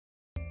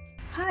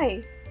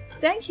Hi,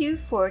 thank you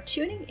for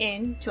tuning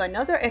in to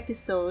another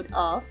episode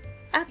of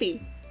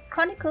Abby,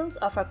 Chronicles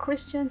of a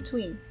Christian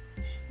Twin.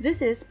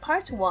 This is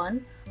part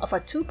 1 of a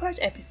two-part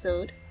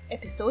episode,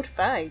 episode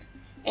 5,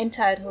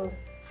 entitled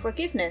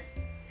Forgiveness.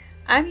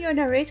 I'm your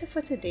narrator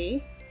for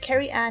today,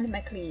 Carrie Ann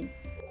McLean.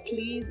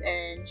 Please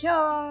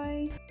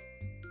enjoy!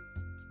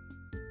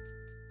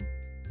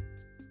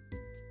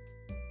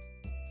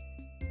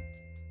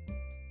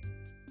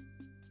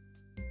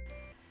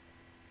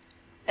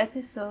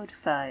 Episode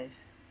 5,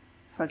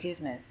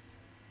 Forgiveness.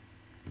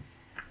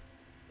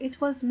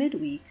 It was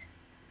midweek,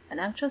 and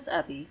anxious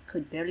Abby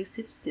could barely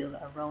sit still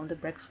around the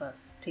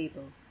breakfast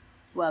table,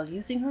 while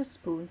using her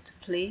spoon to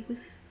play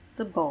with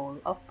the bowl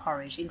of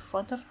porridge in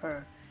front of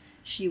her.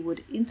 She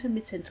would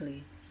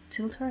intermittently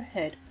tilt her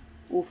head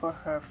over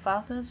her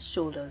father's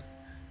shoulders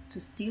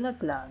to steal a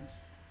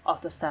glance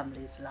of the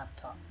family's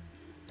laptop.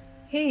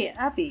 "Hey,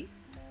 Abby,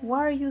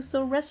 why are you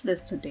so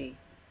restless today?"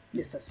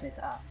 Mr. Smith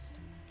asked.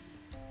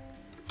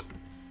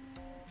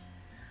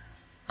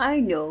 "I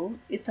know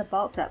it's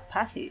about that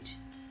package,"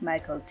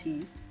 Michael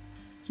teased.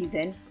 He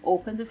then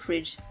opened the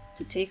fridge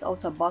to take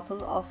out a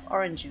bottle of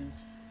orange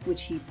juice,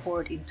 which he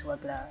poured into a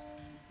glass.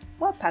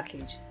 "What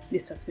package?"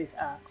 Mr. Smith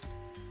asked.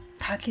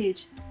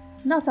 "Package?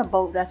 Not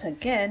about that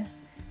again,"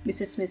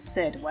 Mrs. Smith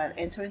said while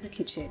entering the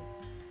kitchen.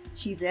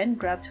 She then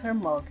grabbed her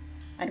mug,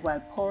 and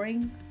while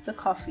pouring the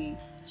coffee,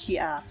 she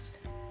asked,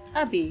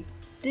 "Abby,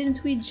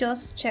 didn't we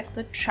just check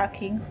the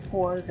tracking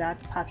for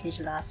that package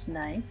last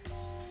night?"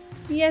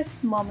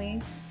 "Yes,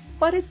 Mommy,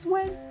 but it's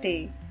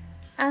Wednesday,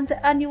 and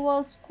the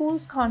annual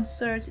school's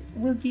concert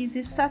will be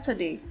this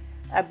Saturday,"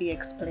 Abby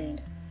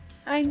explained.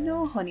 "I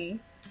know, honey,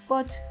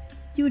 but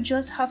you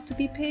just have to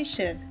be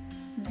patient.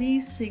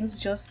 These things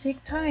just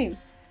take time,"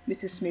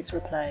 Mrs. Smith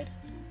replied.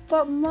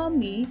 "But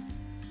Mommy,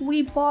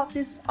 we bought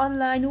this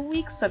online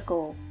weeks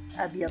ago,"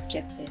 Abby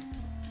objected.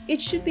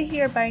 "It should be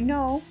here by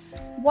now.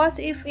 What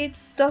if it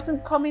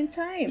doesn't come in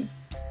time?"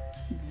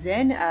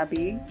 "Then,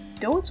 Abby,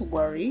 don't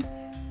worry.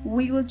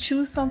 We will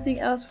choose something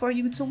else for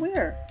you to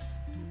wear.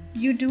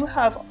 You do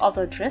have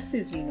other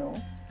dresses, you know,"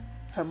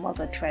 her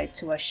mother tried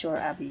to assure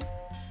Abby.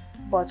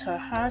 But her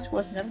heart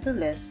was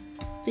nevertheless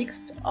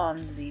fixed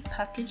on the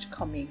package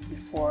coming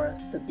before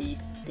the big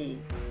day.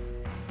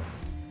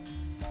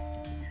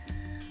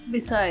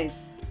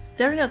 "Besides,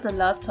 staring at the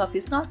laptop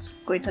is not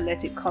going to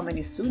let it come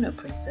any sooner,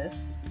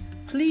 Princess.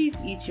 Please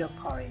eat your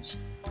porridge.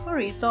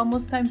 Hurry, it's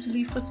almost time to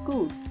leave for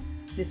school,"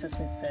 Mr.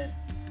 Smith said.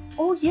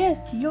 "Oh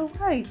yes, you're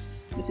right,"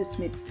 Mrs.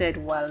 Smith said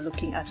while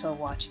looking at her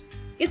watch.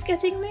 "It's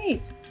getting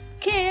late.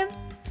 Kim!"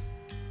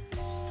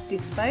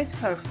 Despite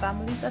her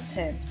family's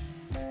attempts,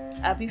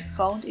 Abby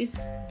found it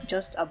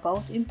just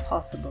about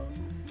impossible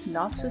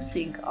not to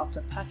think of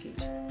the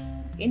package.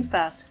 In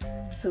fact,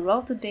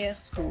 throughout the day at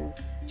school,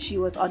 she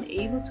was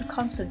unable to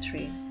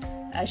concentrate,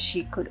 as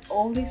she could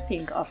only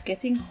think of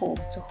getting home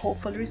to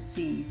hopefully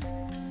receive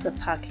the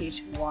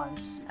package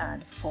once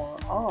and for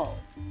all.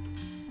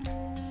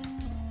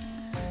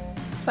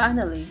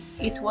 Finally,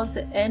 it was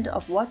the end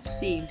of what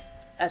seemed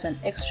as an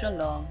extra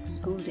long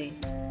school day.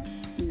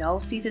 Now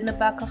seated in the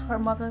back of her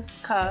mother's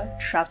car,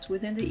 trapped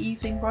within the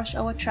evening rush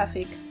hour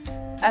traffic,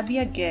 Abby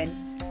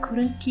again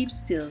couldn't keep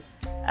still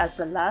as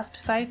the last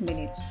 5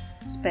 minutes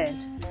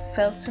spent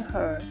felt to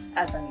her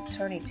as an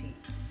eternity.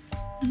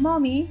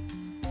 "Mommy,"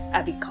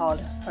 Abby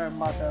called her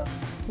mother,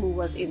 who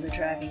was in the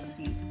driving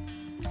seat.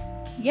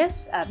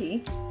 "Yes,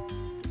 Abby,"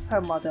 her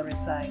mother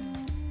replied.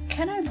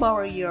 "Can I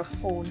borrow your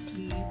phone,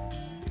 please?"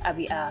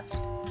 Abby asked.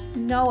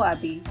 "No,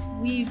 Abby,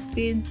 we've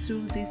been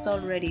through this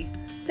already.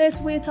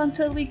 Let's wait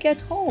until we get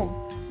home,"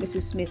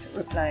 Mrs. Smith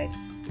replied.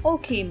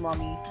 "Okay,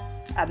 Mommy,"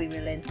 Abby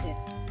relented.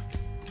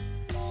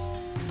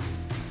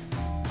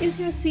 "Is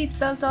your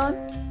seatbelt on?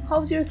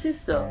 How's your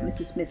sister?"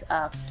 Mrs. Smith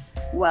asked,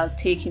 while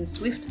taking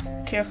swift,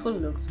 careful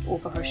looks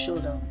over her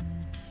shoulder.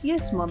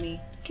 "Yes,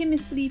 Mommy, Kim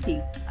is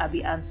sleeping,"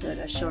 Abby answered,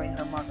 assuring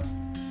her mother.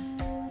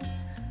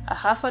 A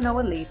half an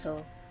hour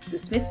later, the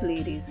Smith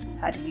ladies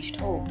had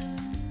reached home.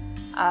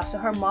 After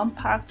her mom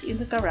parked in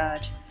the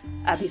garage,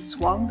 Abby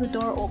swung the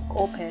door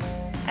open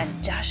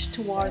and dashed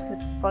towards the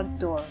front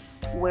door,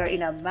 where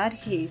in a mad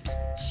haste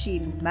she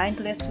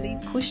mindlessly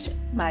pushed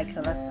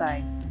Michael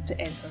aside to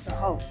enter the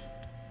house.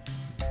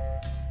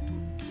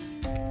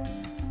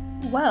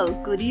 "Well,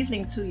 good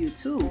evening to you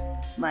too,"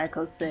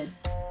 Michael said.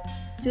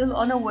 Still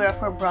unaware of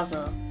her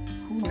brother,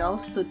 who now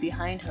stood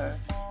behind her,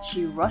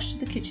 she rushed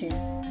to the kitchen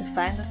to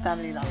find the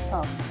family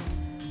laptop.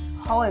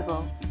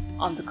 However,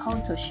 on the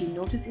counter she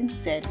noticed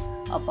instead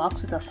a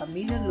box with a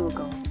familiar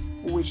logo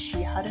which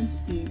she hadn't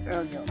seen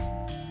earlier.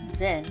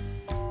 Then,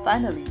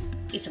 finally,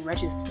 it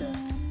registered.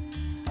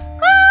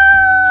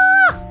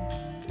 "Ah!"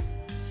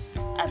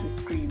 Abby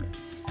screamed.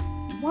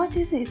 "What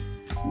is it?"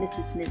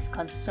 Mrs. Smith's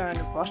concern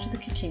rushed to the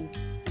kitchen,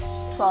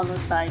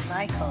 followed by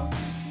Michael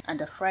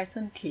and a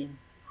frightened Kim,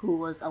 who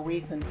was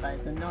awakened by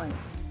the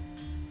noise.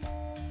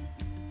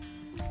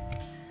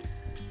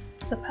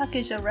 "The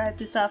package arrived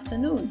this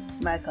afternoon,"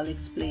 Michael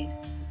explained.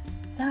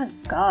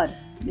 "Thank God,"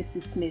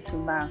 Mrs. Smith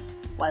remarked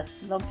while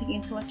slumping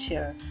into a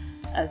chair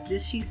as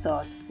this, she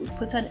thought, would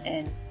put an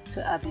end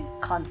to Abby's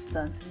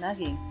constant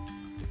nagging.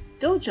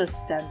 "Don't just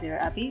stand there,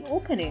 Abby,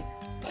 open it."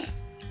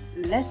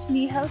 "Let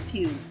me help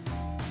you,"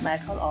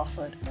 Michael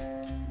offered.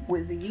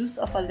 With the use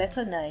of a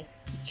letter knife,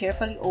 he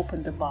carefully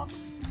opened the box.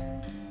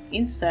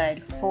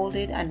 Inside,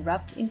 folded and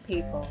wrapped in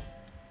paper,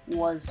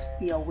 was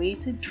the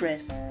awaited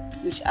dress,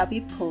 which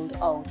Abby pulled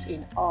out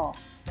in awe.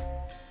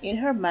 In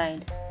her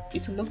mind,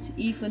 it looked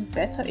even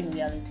better in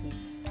reality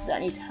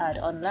than it had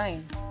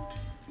online.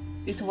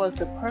 It was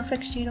the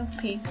perfect shade of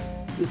pink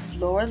with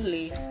floral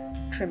lace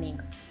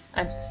trimmings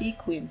and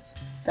sequins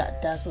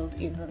that dazzled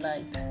in the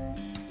light.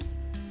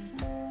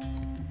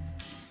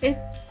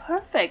 "It's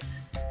perfect!"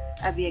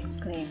 Abby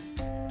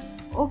exclaimed.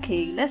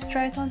 "Okay, let's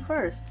try it on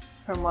first,"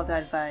 her mother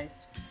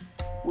advised.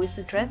 With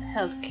the dress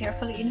held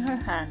carefully in her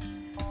hand,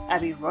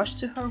 Abby rushed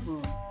to her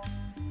room.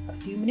 A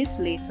few minutes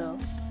later,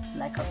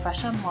 like a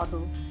fashion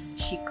model,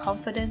 she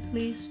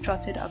confidently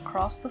strutted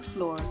across the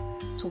floor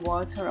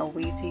towards her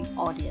awaiting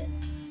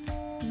audience.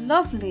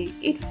 "Lovely!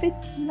 It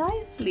fits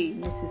nicely,"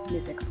 Mrs.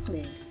 Smith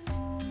exclaimed.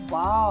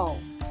 "Wow!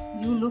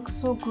 You look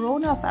so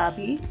grown up,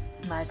 Abby,"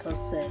 Michael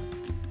said.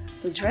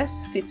 The dress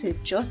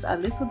fitted just a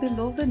little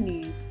below the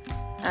knees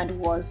and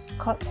was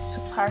cut to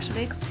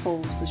partially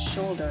expose the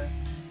shoulders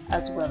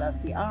as well as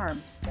the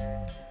arms.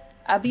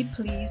 Abby,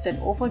 pleased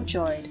and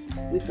overjoyed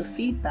with the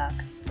feedback,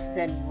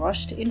 then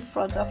rushed in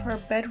front of her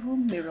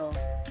bedroom mirror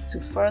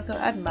to further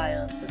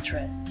admire the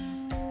dress.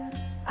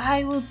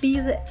 "I will be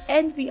the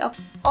envy of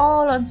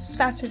all on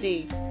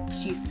Saturday,"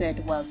 she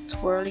said while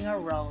twirling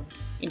around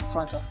in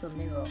front of the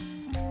mirror.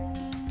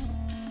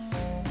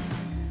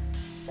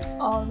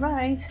 "All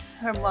right,"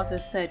 her mother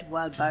said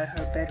while by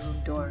her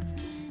bedroom door.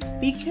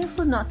 "Be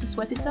careful not to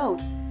sweat it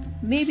out.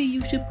 Maybe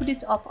you should put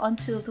it up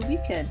until the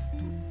weekend."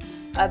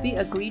 Abby,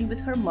 agreeing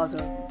with her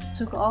mother,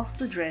 took off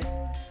the dress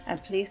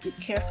and placed it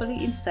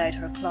carefully inside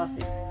her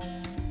closet.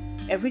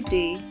 Every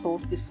day,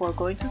 both before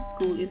going to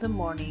school in the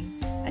morning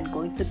and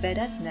going to bed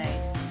at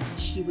night,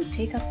 she would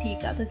take a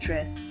peek at the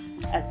dress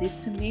as if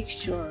to make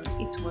sure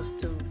it was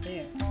still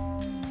there.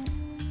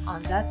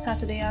 On that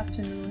Saturday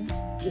afternoon,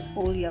 with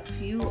only a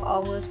few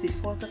hours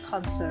before the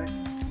concert,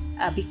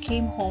 Abby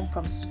came home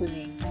from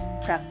swimming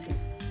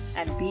practice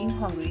and, being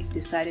hungry,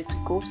 decided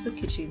to go to the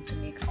kitchen to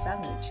make a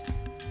sandwich.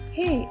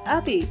 "Hey,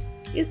 Abby,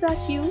 is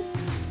that you?"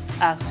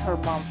 asked her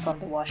mom from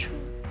the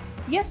washroom.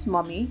 "Yes,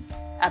 Mommy,"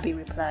 Abby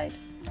replied.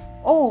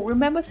 "Oh,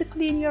 remember to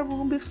clean your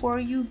room before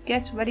you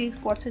get ready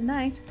for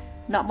tonight.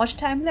 Not much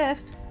time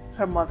left,"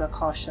 her mother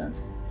cautioned.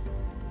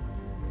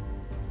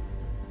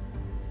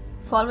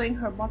 Following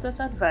her mother's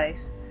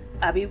advice,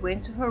 Abby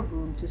went to her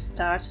room to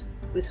start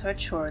with her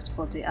chores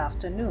for the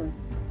afternoon.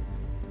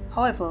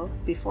 However,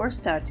 before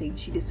starting,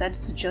 she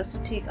decided to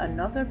just take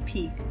another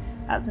peek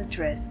at the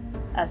dress,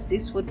 as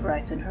this would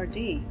brighten her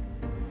day.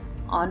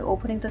 On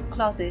opening the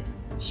closet,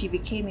 she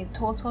became in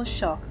total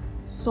shock,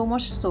 so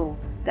much so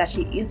that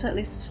she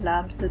instantly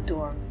slammed the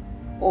door,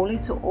 only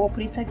to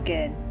open it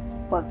again,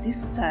 but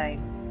this time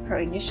her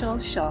initial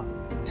shock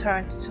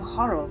turned to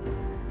horror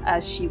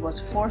as she was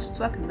forced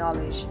to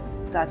acknowledge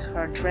that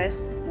her dress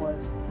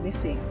was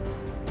missing.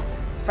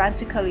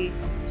 Frantically,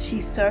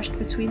 she searched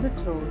between the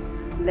clothes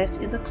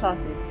left in the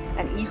closet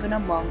and even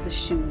among the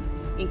shoes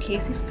in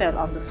case it fell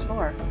on the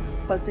floor,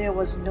 but there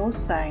was no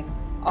sign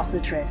of the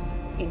dress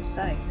in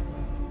sight.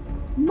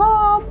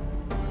 "Mom!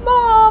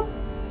 Mom!"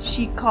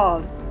 she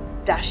called,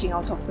 dashing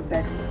out of the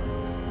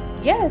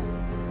bedroom. "Yes,"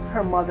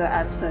 her mother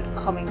answered,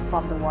 coming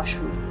from the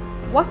washroom.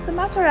 "What's the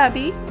matter,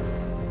 Abby?"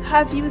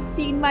 "Have you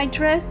seen my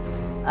dress?"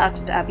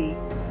 asked Abby.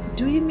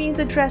 "Do you mean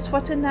the dress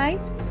for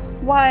tonight?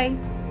 Why,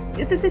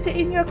 isn't it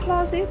in your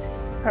closet?"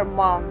 her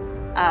mom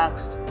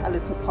asked, a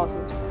little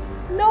puzzled.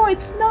 "No,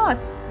 it's not,"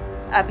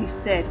 Abby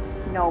said,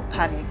 now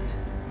panicked.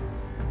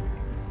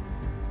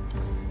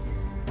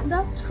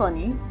 "That's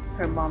funny,"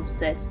 her mom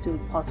said, still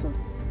puzzled.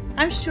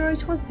 "I'm sure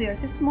it was there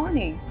this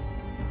morning."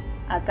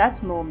 At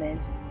that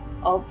moment,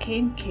 out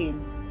came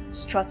Kim,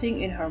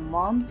 strutting in her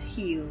mom's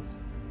heels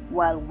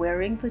while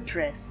wearing the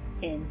dress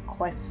in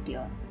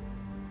question.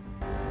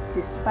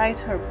 Despite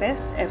her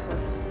best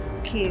efforts,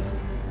 Kim,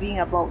 being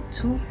about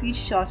 2 feet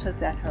shorter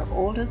than her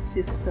older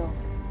sister,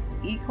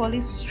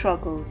 equally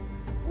struggled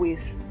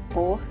with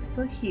both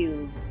the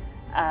heels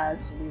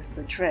as with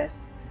the dress,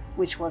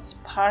 which was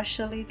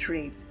partially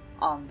draped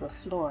on the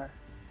floor.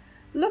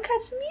 "Look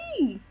at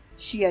me,"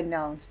 she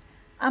announced.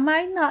 "Am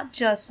I not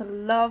just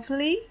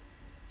lovely?"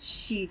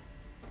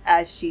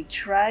 As she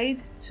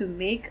tried to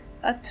make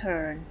a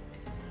turn,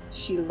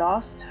 she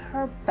lost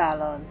her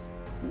balance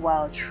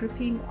while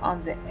tripping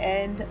on the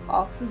end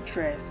of the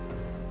dress,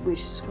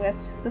 which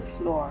swept the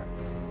floor,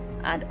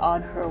 and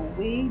on her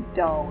way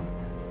down,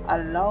 a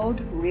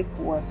loud rip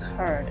was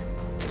heard.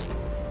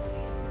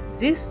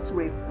 This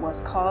rip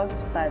was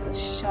caused by the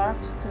sharp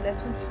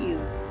stiletto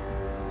heels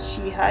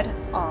she had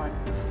on,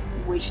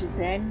 which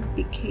then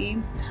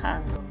became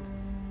tangled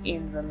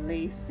in the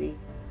lacy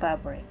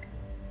fabric.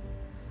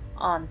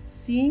 On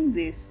seeing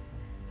this,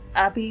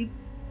 Abby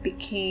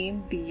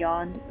became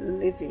beyond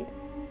livid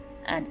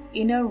and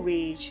in a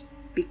rage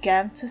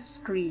began to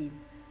scream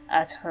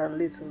at her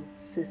little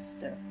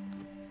sister.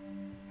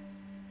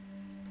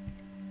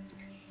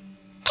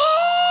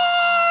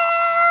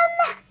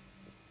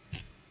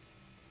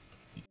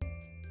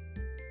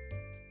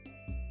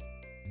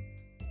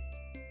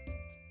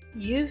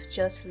 You've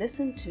just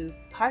listened to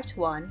part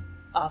 1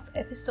 of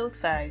episode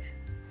 5,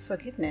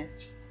 Forgiveness.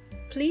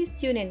 Please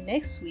tune in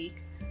next week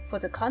for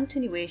the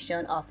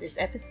continuation of this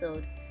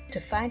episode to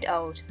find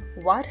out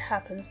what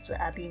happens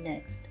to Abby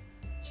next.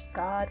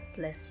 God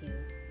bless you.